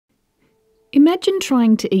Imagine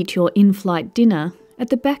trying to eat your in-flight dinner at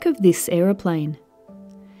the back of this aeroplane.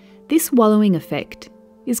 This wallowing effect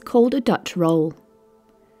is called a Dutch roll.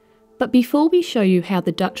 But before we show you how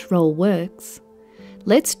the Dutch roll works,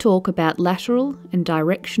 let's talk about lateral and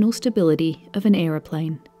directional stability of an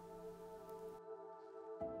aeroplane.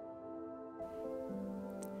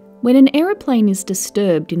 When an aeroplane is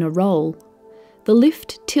disturbed in a roll, the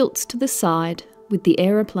lift tilts to the side with the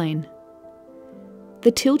aeroplane.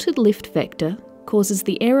 The tilted lift vector causes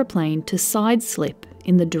the aeroplane to side slip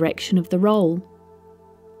in the direction of the roll.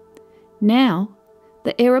 Now,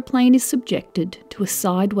 the aeroplane is subjected to a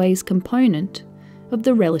sideways component of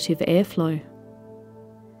the relative airflow.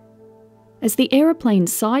 As the aeroplane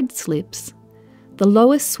side slips, the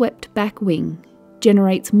lower swept back wing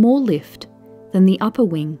generates more lift than the upper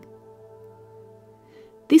wing.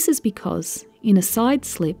 This is because, in a side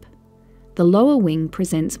slip, the lower wing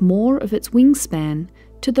presents more of its wingspan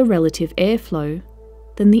to the relative airflow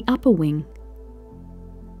than the upper wing.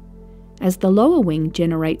 As the lower wing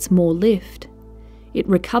generates more lift, it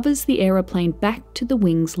recovers the aeroplane back to the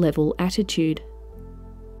wing's level attitude.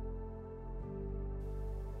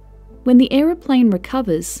 When the aeroplane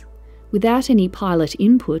recovers without any pilot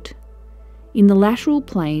input, in the lateral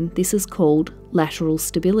plane this is called lateral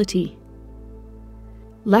stability.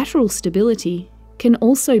 Lateral stability can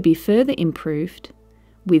also be further improved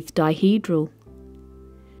with dihedral.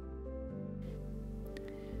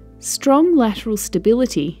 Strong lateral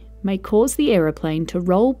stability may cause the aeroplane to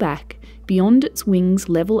roll back beyond its wing's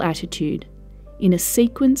level attitude in a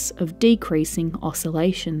sequence of decreasing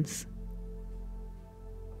oscillations.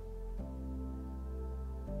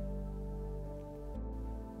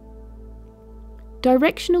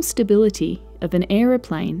 Directional stability of an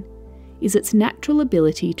aeroplane is its natural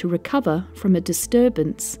ability to recover from a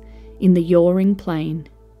disturbance in the yawing plane.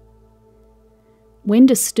 When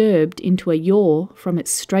disturbed into a yaw from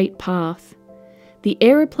its straight path, the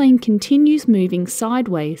aeroplane continues moving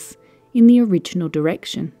sideways in the original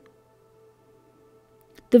direction.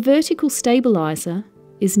 The vertical stabiliser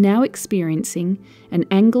is now experiencing an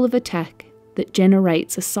angle of attack that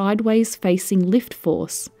generates a sideways facing lift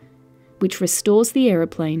force, which restores the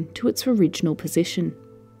aeroplane to its original position.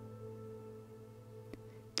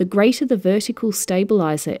 The greater the vertical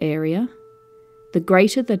stabiliser area, the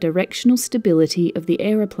greater the directional stability of the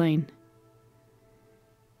aeroplane.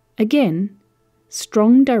 Again,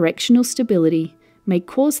 strong directional stability may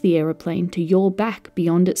cause the aeroplane to yaw back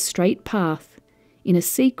beyond its straight path in a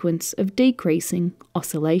sequence of decreasing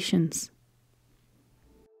oscillations.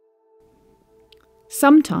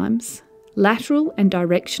 Sometimes, lateral and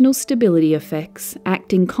directional stability effects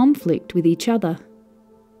act in conflict with each other.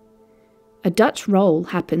 A Dutch roll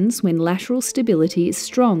happens when lateral stability is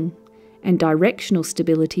strong and directional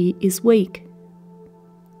stability is weak.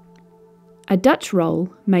 A Dutch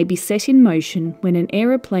roll may be set in motion when an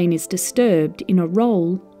aeroplane is disturbed in a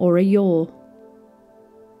roll or a yaw.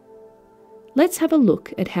 Let's have a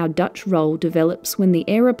look at how Dutch roll develops when the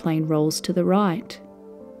aeroplane rolls to the right.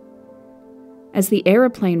 As the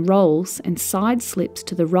aeroplane rolls and side slips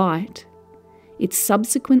to the right, it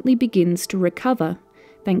subsequently begins to recover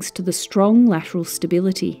thanks to the strong lateral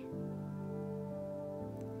stability.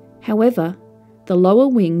 However, the lower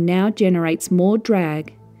wing now generates more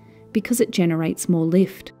drag because it generates more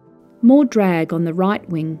lift. More drag on the right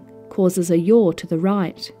wing causes a yaw to the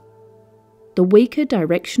right. The weaker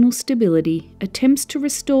directional stability attempts to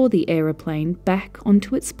restore the aeroplane back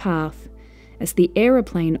onto its path as the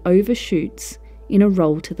aeroplane overshoots in a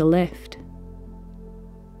roll to the left.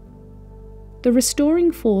 The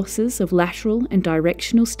restoring forces of lateral and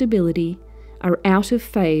directional stability are out of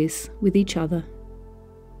phase with each other.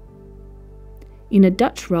 In a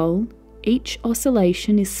Dutch roll, each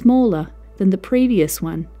oscillation is smaller than the previous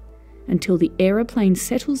one until the aeroplane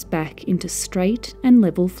settles back into straight and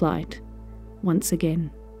level flight once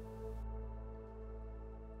again.